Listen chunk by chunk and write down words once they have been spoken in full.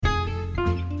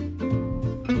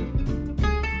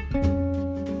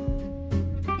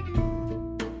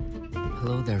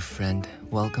friend.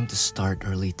 Welcome to Start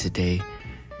Early today.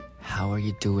 How are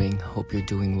you doing? Hope you're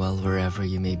doing well wherever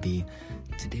you may be.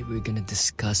 Today we're going to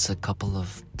discuss a couple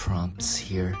of prompts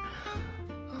here.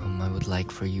 I would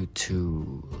like for you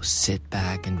to sit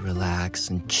back and relax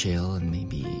and chill and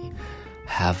maybe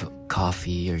have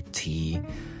coffee or tea.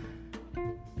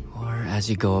 Or as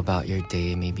you go about your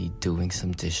day, maybe doing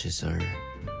some dishes or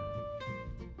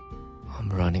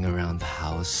running around the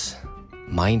house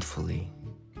mindfully.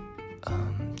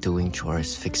 Doing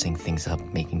chores, fixing things up,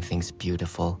 making things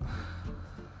beautiful.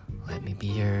 Let me be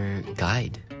your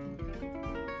guide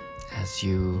as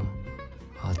you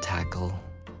tackle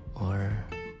or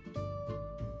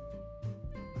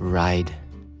ride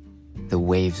the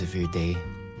waves of your day.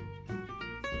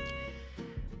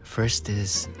 First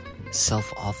is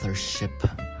self-authorship.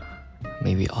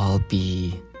 May we all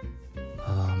be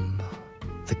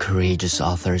the courageous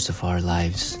authors of our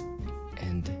lives.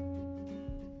 And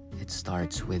it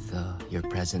starts with your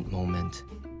present moment.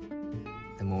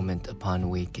 The moment upon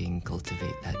waking,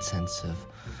 cultivate that sense of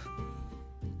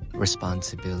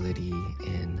responsibility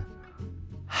in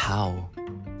how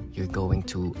you're going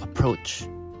to approach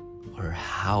or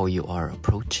how you are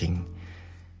approaching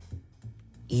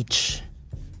each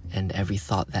and every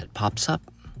thought that pops up.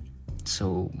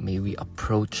 So may we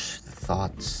approach the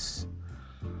thoughts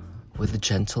with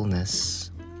gentleness,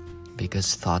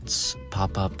 because thoughts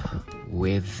pop up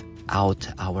without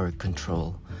our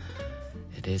control.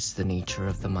 It is the nature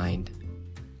of the mind.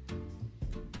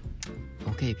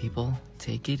 Okay, people,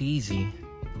 take it easy.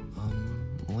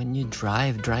 When you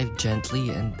drive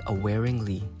gently and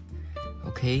awaringly.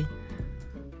 Okay?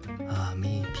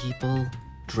 May people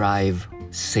drive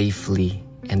safely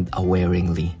and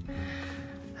awaringly.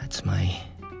 That's my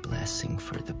blessing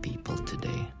for the people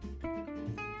today.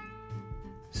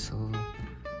 So,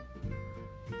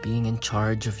 being in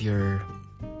charge of your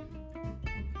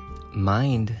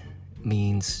mind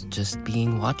means just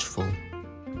being watchful,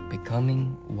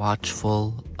 becoming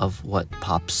watchful of what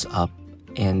pops up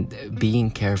and being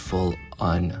careful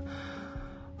on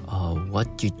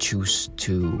what you choose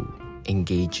to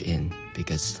engage in,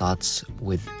 because thoughts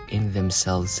within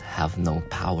themselves have no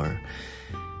power.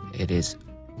 It is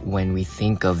when we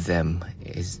think of them,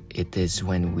 it is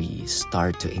when we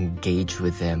start to engage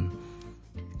with them.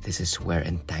 This is where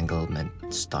entanglement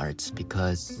starts,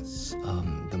 because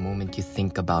the moment you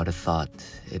think about a thought,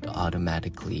 it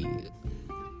automatically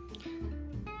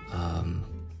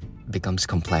becomes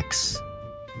complex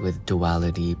with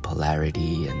duality,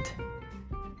 polarity, and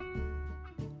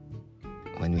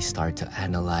when we start to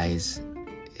analyze,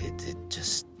 it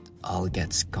just all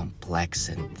gets complex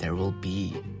and there will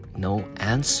be no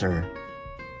answer.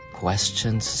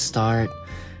 Questions start.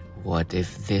 What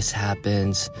if this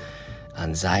happens?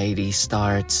 Anxiety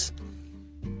starts.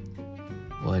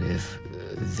 What if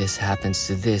this happens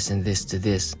to this and this to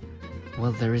this?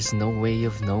 Well, there is no way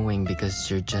of knowing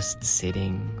because you're just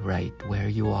sitting right where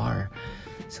you are.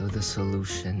 So the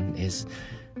solution is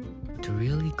to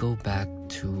really go back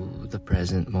to the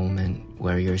present moment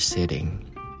where you're sitting.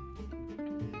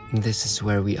 This is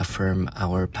where we affirm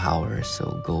our power.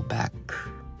 So go back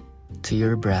to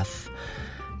your breath.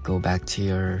 Go back to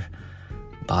your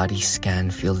body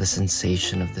scan. Feel the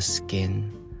sensation of the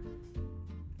skin.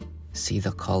 See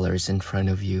the colors in front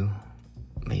of you.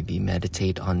 Maybe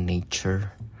meditate on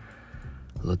nature.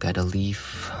 Look at a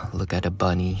leaf. Look at a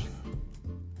bunny.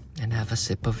 And have a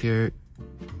sip of your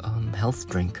health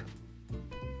drink.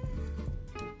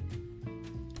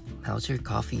 How's your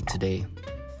coffee today?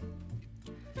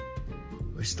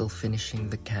 We're still finishing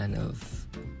the can of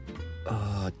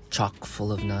chock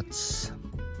full of nuts.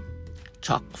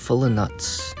 Chock full of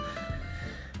nuts.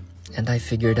 And I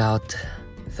figured out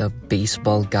the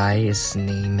baseball guy, his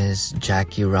name is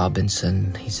Jackie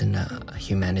Robinson. He's a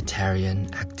humanitarian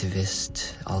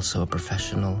activist, also a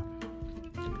professional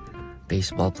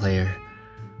baseball player.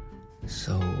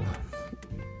 So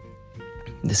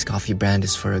this coffee brand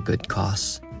is for a good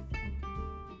cause.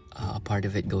 A part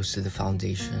of it goes to the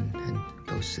foundation and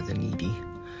goes to the needy.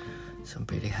 So I'm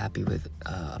pretty happy with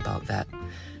about that.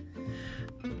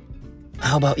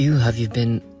 How about you? Have you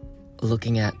been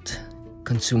looking at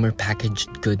consumer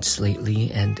packaged goods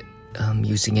lately and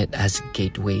using it as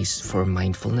gateways for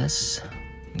mindfulness?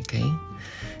 Okay.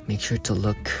 Make sure to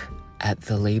look at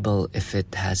the label if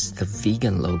it has the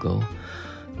vegan logo.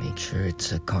 Make sure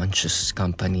it's a conscious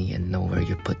company and know where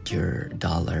you put your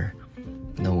dollar.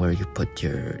 Know where you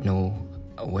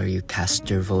cast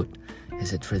your vote.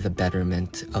 Is it for the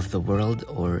betterment of the world,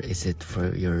 or is it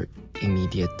for your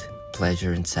immediate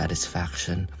pleasure and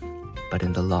satisfaction, but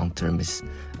in the long term is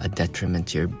a detriment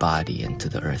to your body and to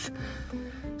the earth?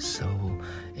 So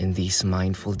in these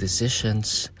mindful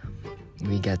decisions,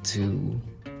 we get to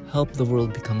help the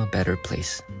world become a better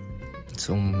place.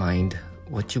 So mind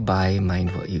what you buy,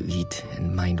 mind what you eat,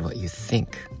 and mind what you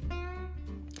think.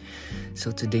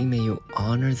 So today may you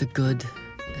honor the good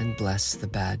and bless the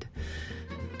bad,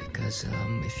 because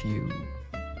if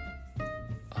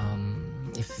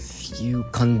you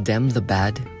condemn the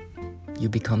bad, you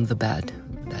become the bad.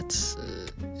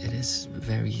 It is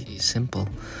very simple.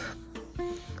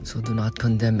 So do not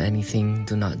condemn anything,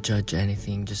 do not judge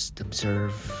anything, just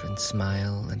observe and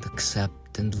smile and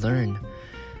accept and learn.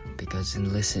 Because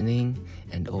in listening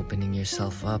and opening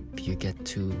yourself up, you get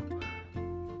to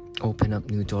open up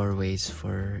new doorways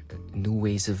for new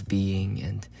ways of being,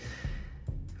 and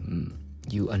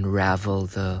you unravel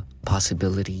the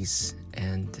possibilities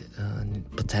and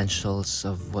potentials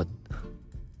of what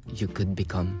you could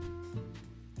become.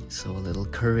 So a little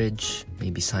courage,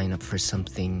 maybe sign up for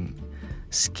something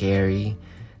scary,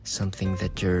 something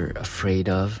that you're afraid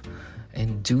of,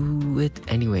 and do it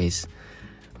anyways.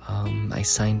 I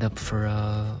signed up for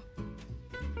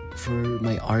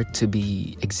my art to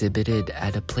be exhibited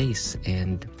at a place,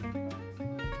 and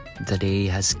the day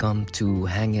has come to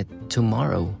hang it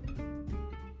tomorrow.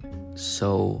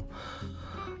 So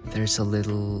there's a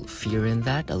little fear in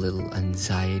that, a little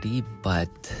anxiety,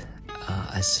 but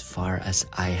as far as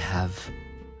I have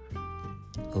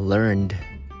learned,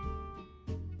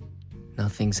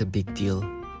 nothing's a big deal.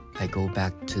 I go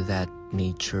back to that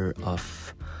nature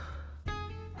of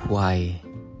why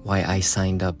I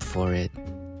signed up for it.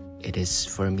 It is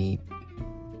for me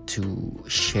to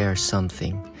share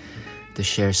something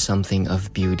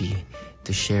of beauty,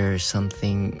 to share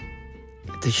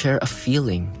a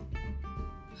feeling.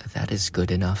 That is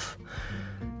good enough,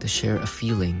 to share a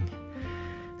feeling.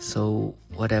 So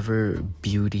whatever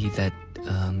beauty that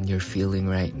you're feeling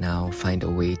right now, find a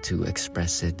way to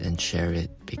express it and share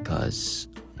it, because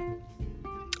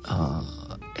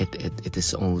it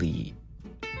is only,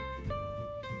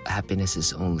 happiness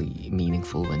is only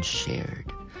meaningful when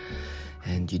shared,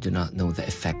 and you do not know the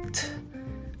effect,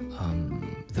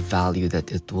 the value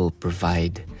that it will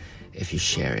provide if you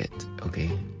share it. Okay,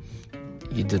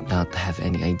 you do not have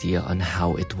any idea on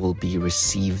how it will be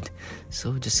received.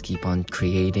 So just keep on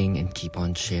creating and keep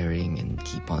on sharing and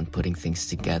keep on putting things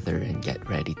together, and get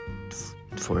ready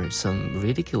for some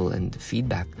ridicule and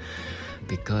feedback,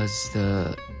 because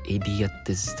the idiot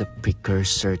is the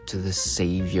precursor to the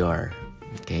savior.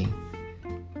 Okay,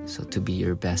 so to be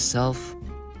your best self,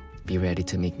 be ready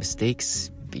to make mistakes,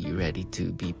 be ready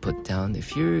to be put down.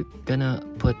 If you're gonna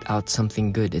put out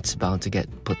something good, it's bound to get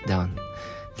put down.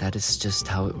 That is just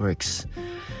how it works.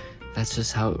 That's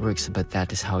just how it works, but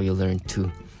that is how you learn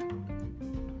to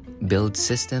build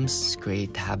systems,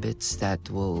 create habits that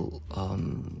will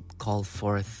call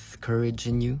forth courage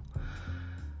in you,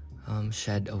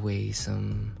 shed away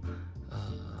some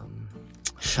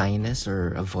shyness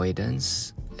or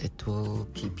avoidance. It will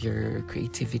keep your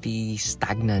creativity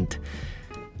stagnant.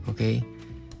 Okay?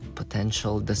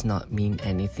 Potential does not mean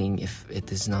anything if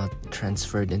it is not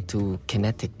transferred into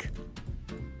kinetic.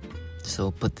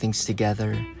 So put things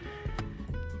together,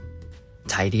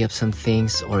 tidy up some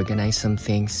things, organize some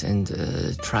things, and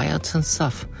try out some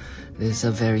stuff. This is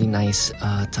a very nice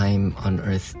time on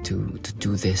earth to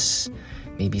do this.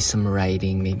 Maybe some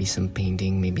writing, maybe some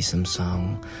painting, maybe some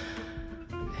song,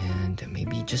 and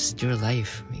maybe just your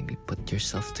life. Maybe put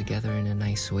yourself together in a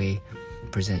nice way.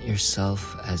 Present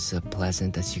yourself as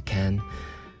pleasant as you can,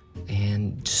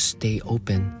 and just stay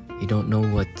open. You don't know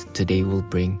what today will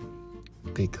bring,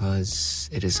 because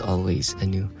it is always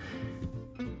anew.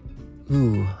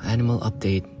 Animal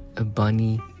update. A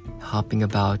bunny hopping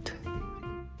about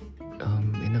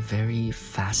in a very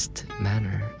fast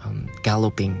manner,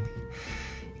 galloping.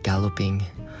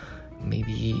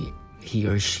 Maybe he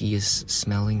or she is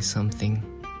smelling something.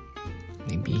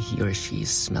 Maybe he or she is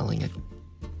smelling a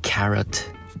carrot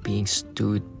being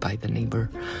stewed by the neighbor.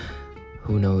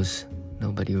 Who knows?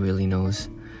 Nobody really knows.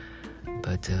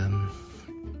 But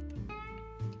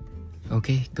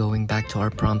okay, going back to our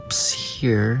prompts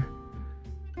here.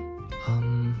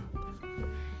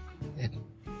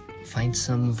 Find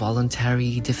some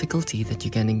voluntary difficulty that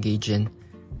you can engage in,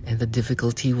 and the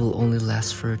difficulty will only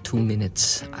last for 2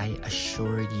 minutes. I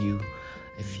assure you,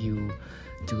 if you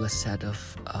do a set of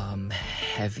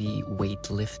heavy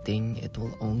weightlifting, it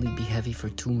will only be heavy for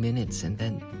 2 minutes, and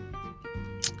then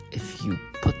if you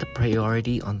put the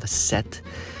priority on the set,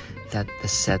 that the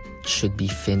set should be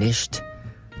finished,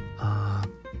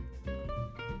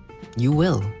 you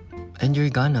will. And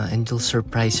you're gonna, and you'll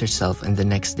surprise yourself, and the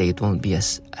next day it won't be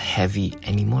as heavy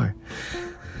anymore.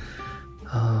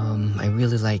 I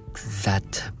really like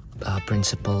that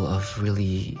principle of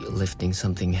really lifting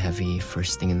something heavy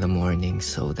first thing in the morning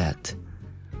so that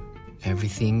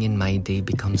everything in my day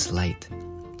becomes light.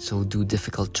 So do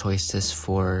difficult choices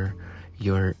for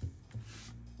your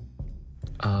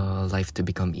life to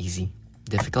become easy.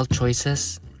 Difficult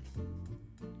choices,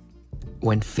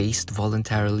 when faced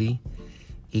voluntarily,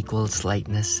 equals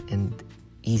lightness and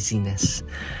easiness.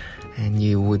 And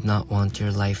you would not want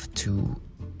your life to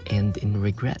end in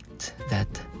regret, that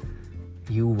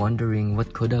you wondering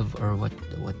what could have or what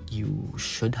you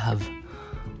should have.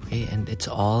 Okay, and it's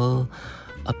all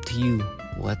up to you.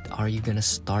 What are you gonna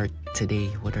start today?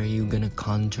 What are you gonna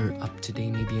conjure up today?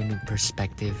 Maybe a new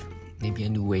perspective, maybe a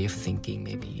new way of thinking,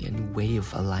 maybe a new way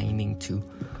of aligning to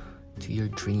your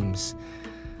dreams.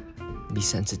 Be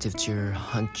sensitive to your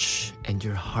hunch and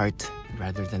your heart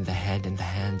rather than the head and the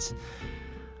hands.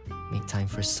 Make time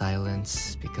for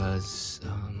silence, because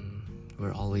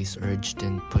we're always urged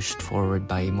and pushed forward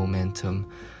by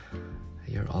momentum.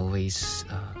 You're always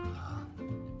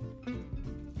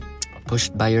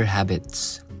pushed by your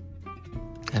habits.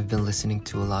 I've been listening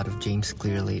to a lot of James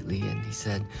Clear lately, and he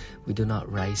said, we do not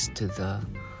rise to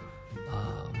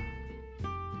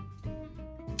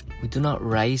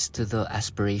the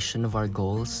aspiration of our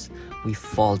goals. We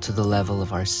fall to the level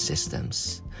of our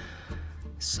systems.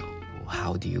 So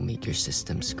how do you make your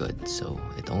systems good? So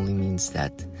it only means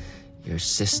that your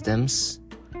systems,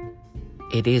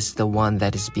 it is the one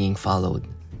that is being followed.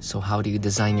 So how do you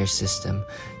design your system?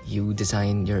 You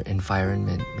design your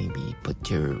environment. Maybe put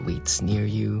your weights near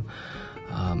you.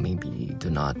 Maybe do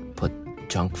not put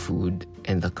junk food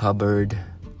in the cupboard.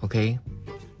 Okay?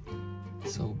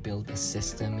 So build a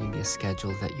system, maybe a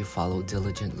schedule that you follow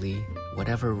diligently.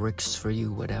 Whatever works for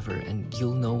you, whatever. And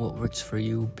you'll know what works for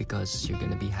you because you're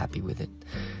going to be happy with it.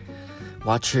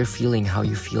 Watch your feeling, how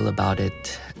you feel about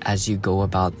it as you go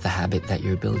about the habit that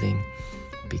you're building.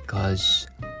 Because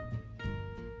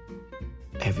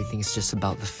everything is just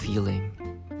about the feeling.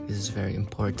 This is very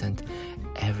important.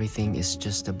 Everything is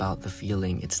just about the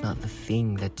feeling. It's not the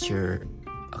thing that you're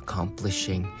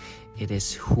accomplishing. It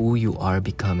is who you are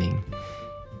becoming.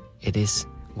 It is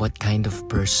what kind of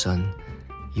person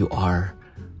you are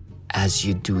as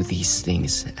you do these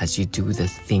things, as you do the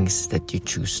things that you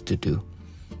choose to do.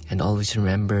 And always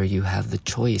remember, you have the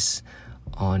choice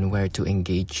on where to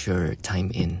engage your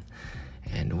time in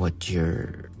and what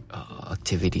your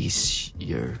activities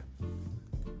you're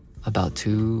about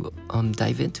to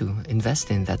dive into,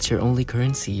 invest in. That's your only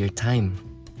currency, your time.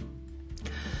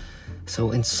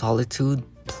 So in solitude,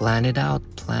 plan it out.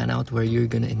 Plan out where you're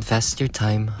going to invest your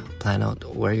time. Plan out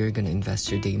where you're going to invest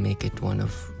your day. Make it one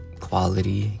of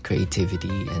quality, creativity,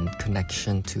 and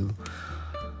connection to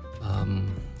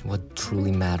what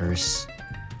truly matters.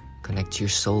 Connect to your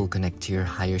soul. Connect to your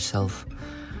higher self.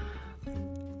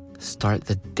 Start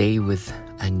the day with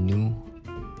a new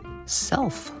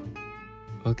self.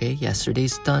 Okay,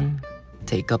 yesterday's done.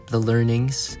 Take up the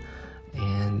learnings.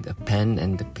 And a pen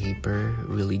and the paper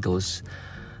really goes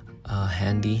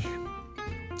handy.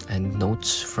 And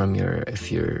notes from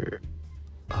if you're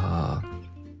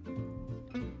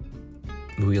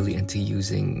really into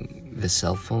using the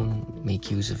cell phone, make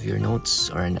use of your notes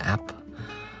or an app.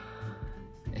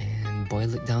 And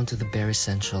boil it down to the bare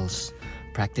essentials.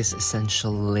 Practice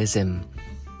essentialism.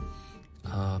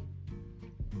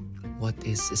 What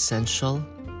is essential?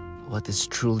 What is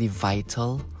truly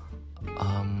vital?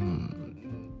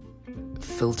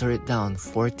 Filter it down,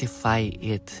 fortify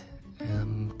it,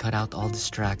 cut out all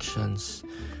distractions.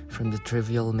 From the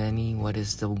trivial many, what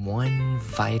is the one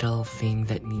vital thing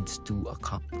that needs to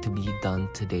be done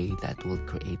today that will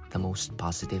create the most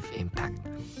positive impact?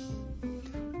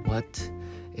 What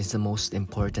is the most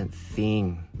important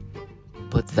thing?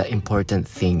 Put the important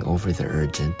thing over the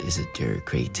urgent. Is it your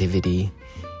creativity?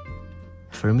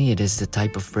 For me, it is the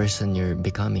type of person you're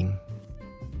becoming.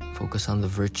 Focus on the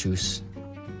virtues.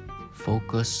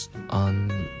 Focus on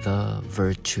the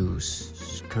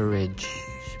virtues. Courage,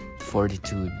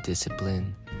 fortitude,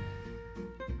 discipline,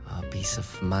 peace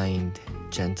of mind,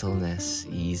 gentleness,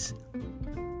 ease,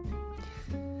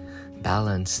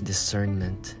 balance,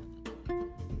 discernment.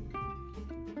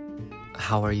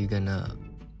 How are you gonna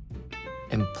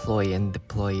employ and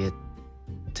deploy it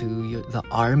to the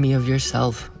army of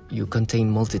yourself? You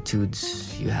contain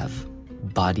multitudes. You have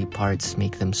body parts,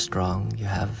 make them strong. You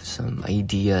have some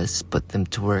ideas, put them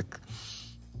to work.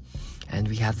 And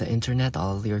we have the internet.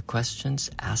 All your questions,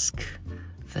 ask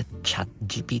the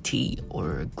ChatGPT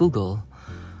or Google.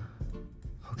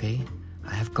 Okay?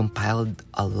 I have compiled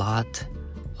a lot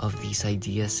of these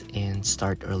ideas in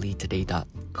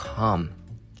startearlytoday.com.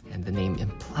 And the name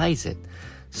implies it.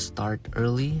 Start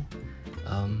early.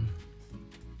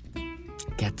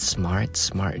 get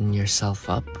smarten yourself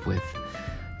up with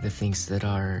the things that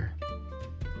are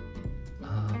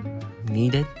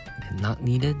needed and not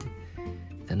needed.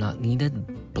 The not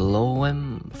needed, blow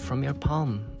them from your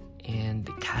palm and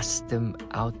cast them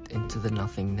out into the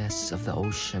nothingness of the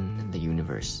ocean and the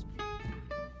universe.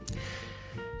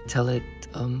 Tell it,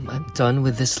 I'm done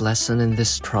with this lesson and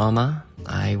this trauma.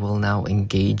 I will now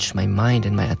engage my mind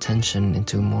and my attention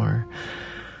into more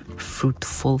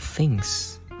fruitful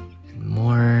things and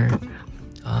more,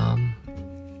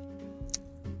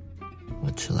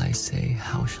 what shall I say?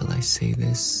 How shall I say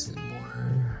this?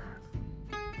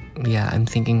 I'm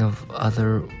thinking of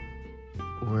other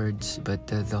words, but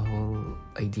the whole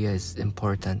idea is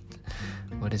important.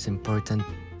 What is important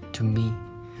to me?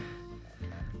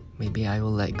 Maybe I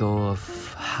will let go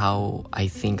of how I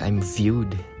think I'm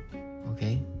viewed,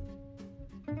 okay?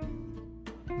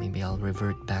 Maybe I'll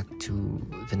revert back to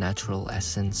the natural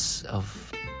essence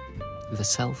of the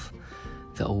self,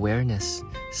 the awareness,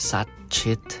 Sat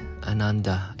Chit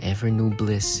Ananda, ever new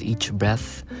bliss, each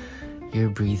breath you're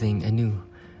breathing anew.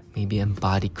 Maybe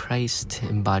embody Christ,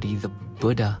 embody the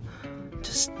Buddha,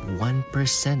 just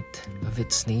 1% of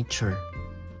its nature,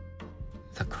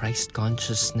 the Christ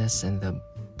consciousness and the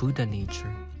Buddha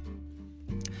nature.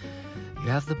 You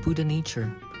have the Buddha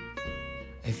nature.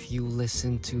 If you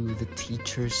listen to the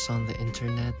teachers on the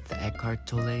internet, the Eckhart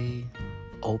Tolle,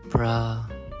 Oprah,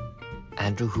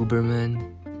 Andrew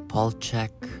Huberman, Paul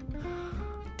Chek,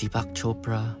 Deepak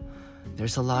Chopra,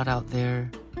 there's a lot out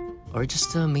there. Or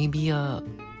just maybe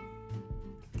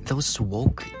those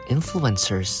woke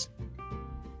influencers,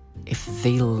 if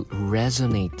they'll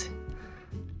resonate,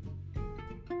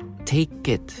 take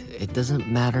it. It doesn't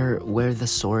matter where the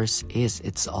source is.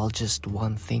 It's all just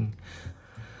one thing.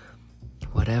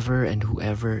 Whatever and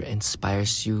whoever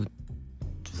inspires you,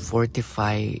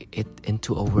 fortify it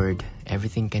into a word.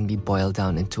 Everything can be boiled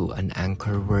down into an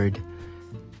anchor word,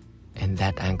 and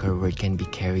that anchor word can be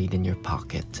carried in your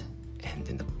pocket and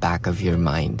in the back of your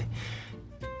mind,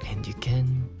 and you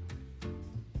can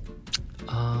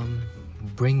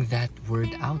bring that word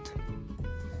out.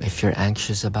 If you're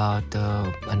anxious about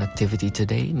an activity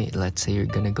today, let's say you're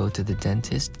gonna go to the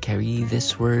dentist, carry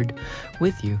this word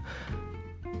with you.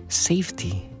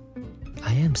 Safety.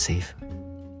 I am safe.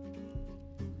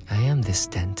 I am this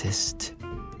dentist.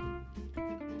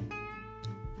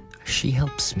 She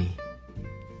helps me.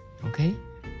 Okay?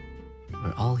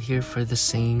 We're all here for the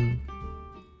same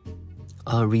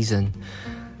reason,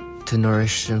 to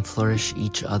nourish and flourish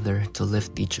each other, to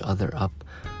lift each other up,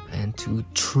 and to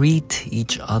treat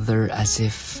each other as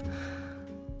if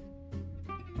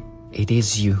it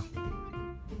is you.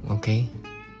 Okay?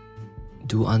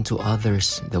 Do unto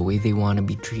others the way they want to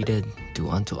be treated. Do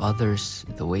unto others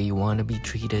the way you want to be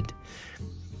treated.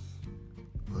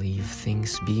 Leave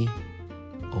things be.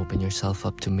 Open yourself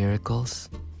up to miracles.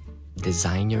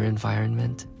 Design your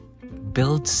environment.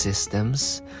 Build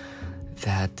systems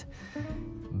that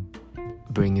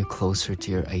bring you closer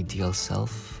to your ideal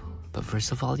self. But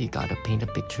first of all, you gotta paint a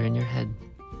picture in your head.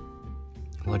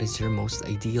 What is your most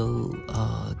ideal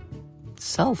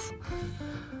self?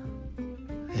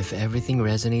 If everything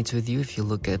resonates with you, if you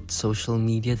look at social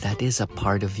media, that is a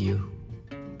part of you.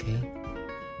 Okay?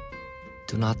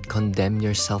 Do not condemn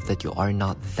yourself that you are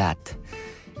not that.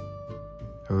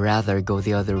 Rather, go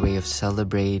the other way of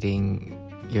celebrating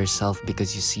yourself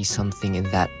because you see something in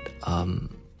that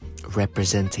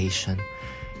representation.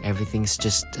 Everything's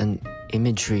just an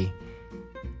imagery.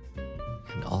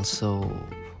 And also,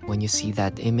 when you see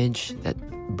that image that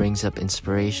brings up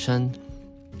inspiration,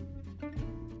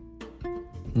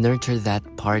 nurture that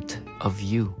part of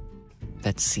you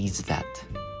that sees that.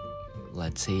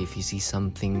 Let's say if you see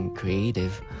something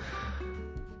creative,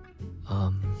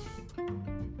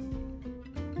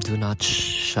 do not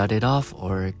shut it off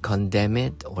or condemn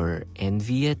it or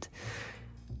envy it.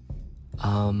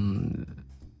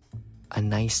 A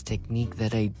nice technique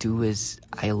that I do is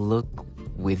I look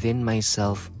within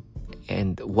myself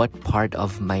and what part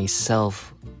of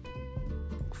myself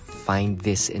finds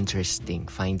this interesting.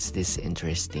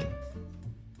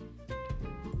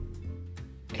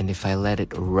 And if I let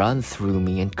it run through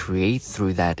me and create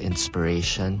through that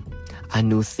inspiration, a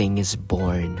new thing is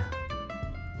born.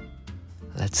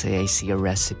 Let's say I see a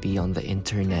recipe on the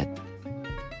internet.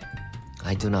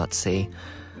 I do not say,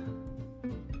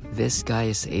 this guy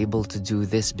is able to do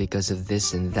this because of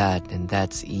this and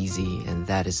that's easy, and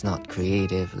that is not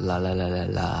creative, la la la la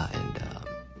la. And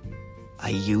I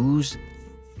use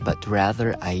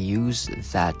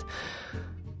that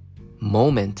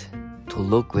moment to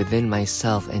look within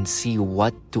myself and see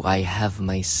what do I have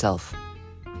myself.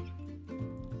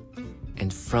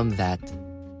 And from that,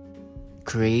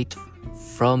 create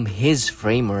from his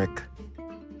framework,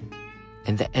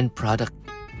 and the end product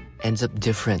ends up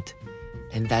different.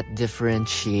 And that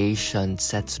differentiation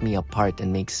sets me apart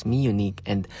and makes me unique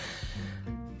and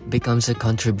becomes a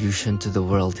contribution to the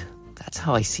world. That's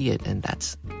how I see it, and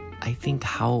that's, I think,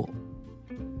 how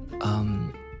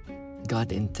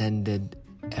God intended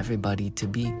everybody to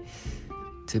be,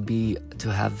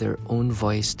 to have their own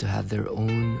voice, to have their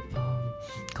own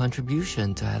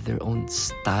contribution, to have their own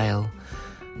style.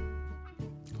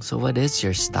 So what is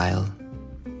your style?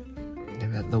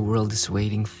 The world is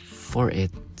waiting for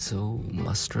it, so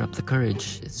muster up the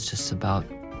courage. It's just about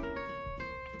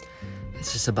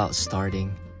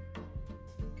starting.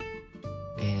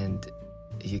 And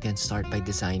you can start by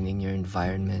designing your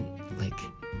environment, like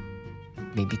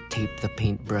maybe tape the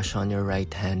paintbrush on your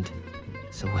right hand,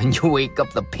 so when you wake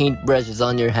up the paintbrush is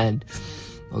on your hand.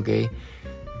 Okay,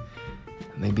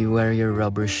 maybe wear your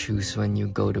rubber shoes when you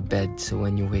go to bed, so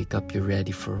when you wake up you're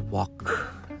ready for a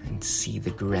walk and see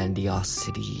the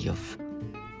grandiosity of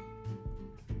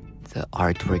the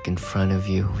artwork in front of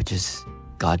you, which is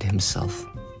God himself,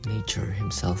 nature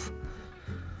himself.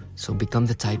 So become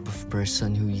the type of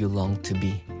person who you long to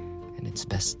be, and it's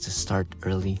best to start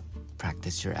early.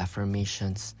 Practice your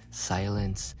affirmations,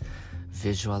 silence,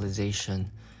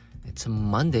 visualization. It's a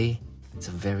Monday. It's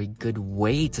a very good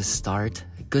way to start,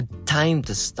 a good time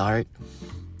to start.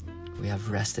 We have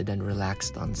rested and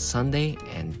relaxed on Sunday,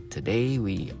 and today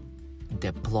we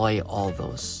deploy all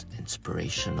those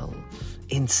inspirational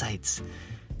insights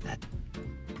that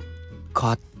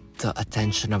caught the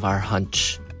attention of our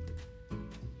hunch.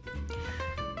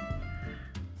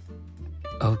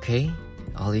 Okay,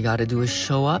 all you gotta do is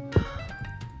show up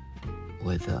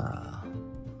with a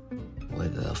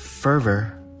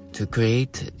fervor to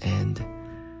create, and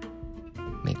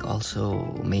make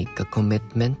a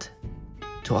commitment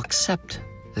to accept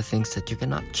the things that you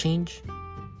cannot change,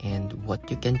 and what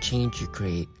you can change, you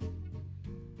create.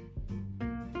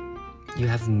 You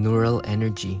have neural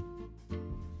energy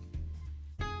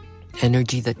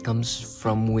that comes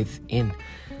from within.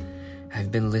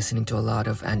 I've been listening to a lot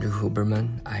of Andrew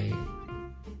Huberman. I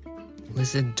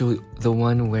listened to the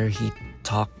one where he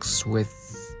talks with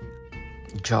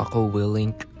Jocko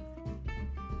Willink.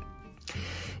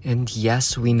 And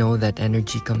yes, we know that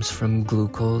energy comes from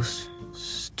glucose,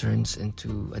 turns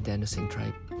into adenosine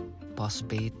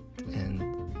triphosphate and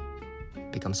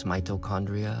becomes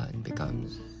mitochondria and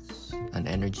becomes an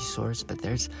energy source. But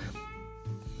there's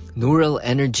neural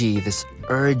energy, this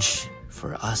urge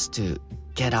for us to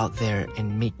get out there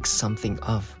and make something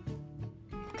of.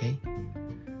 Okay?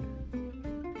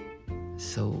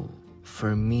 So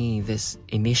for me, this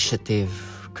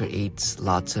initiative creates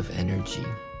lots of energy.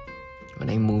 When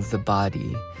I move the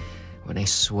body, when I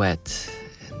sweat,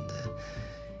 and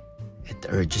it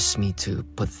urges me to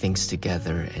put things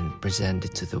together and present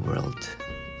it to the world,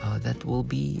 that will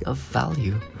be of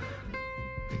value,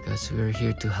 because we're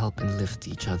here to help and lift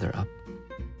each other up.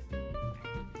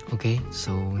 Okay,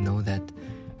 so know that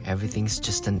everything's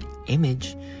just an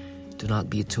image. Do not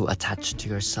be too attached to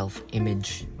your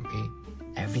self-image. Okay,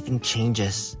 everything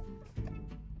changes.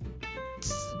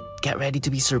 Get ready to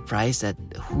be surprised at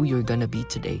who you're gonna be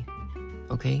today.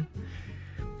 Okay,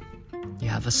 you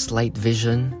have a slight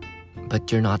vision,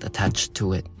 but you're not attached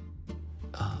to it.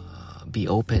 Be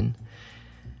open.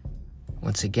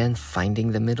 Once again,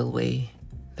 finding the middle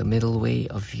way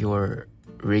of your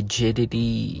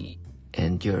rigidity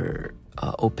and your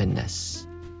openness.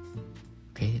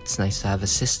 Okay, it's nice to have a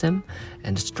system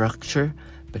and a structure,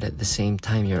 but at the same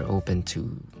time you're open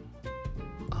to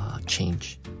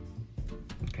change.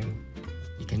 Okay,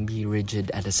 you can be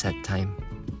rigid at a set time,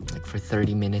 like for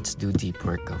 30 minutes, do deep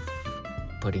work of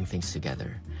putting things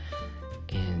together,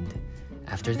 and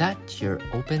after that you're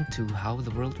open to how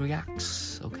the world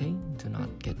reacts. Okay, do not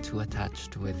get too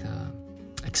attached with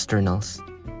externals.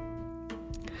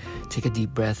 Take a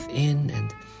deep breath in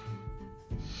and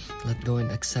let go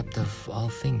and accept of all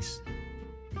things,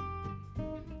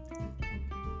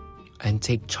 and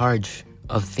take charge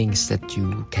of things that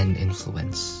you can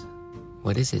influence.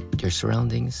 What is it? Your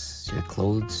surroundings, your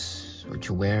clothes, what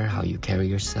you wear, how you carry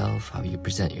yourself, how you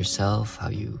present yourself, how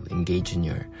you engage in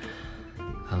your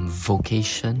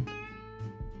vocation,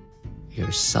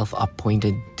 your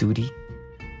self-appointed duty.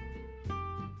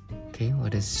 Okay,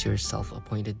 what is your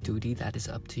self-appointed duty? That is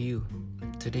up to you.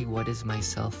 Today, what is my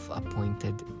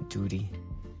self-appointed duty?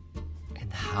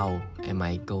 And how am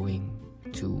I going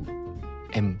to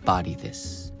embody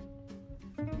this?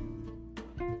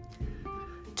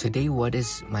 Today, what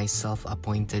is my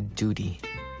self-appointed duty?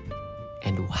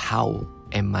 And how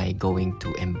am I going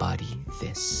to embody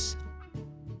this?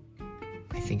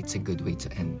 I think it's a good way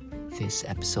to end this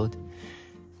episode.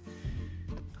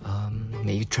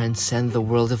 May you transcend the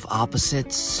world of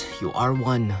opposites. You are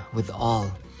one with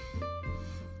all.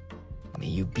 May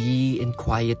you be in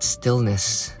quiet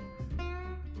stillness,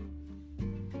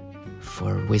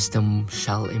 for wisdom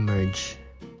shall emerge.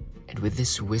 And with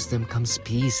this wisdom comes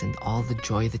peace and all the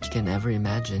joy that you can ever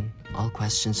imagine. All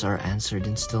questions are answered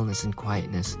in stillness and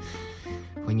quietness.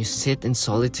 When you sit in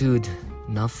solitude,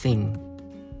 nothing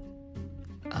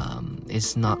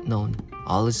is not known.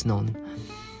 All is known.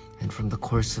 And from the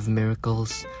course of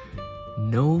miracles,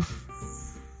 no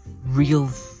real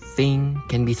thing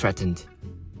can be threatened.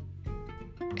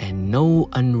 And no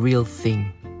unreal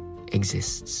thing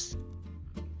exists.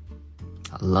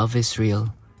 Love is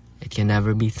real. It can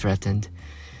never be threatened.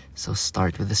 So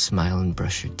start with a smile and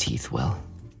brush your teeth well.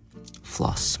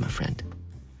 Floss, my friend.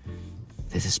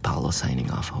 This is Paolo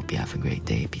signing off. Hope you have a great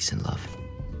day. Peace and love.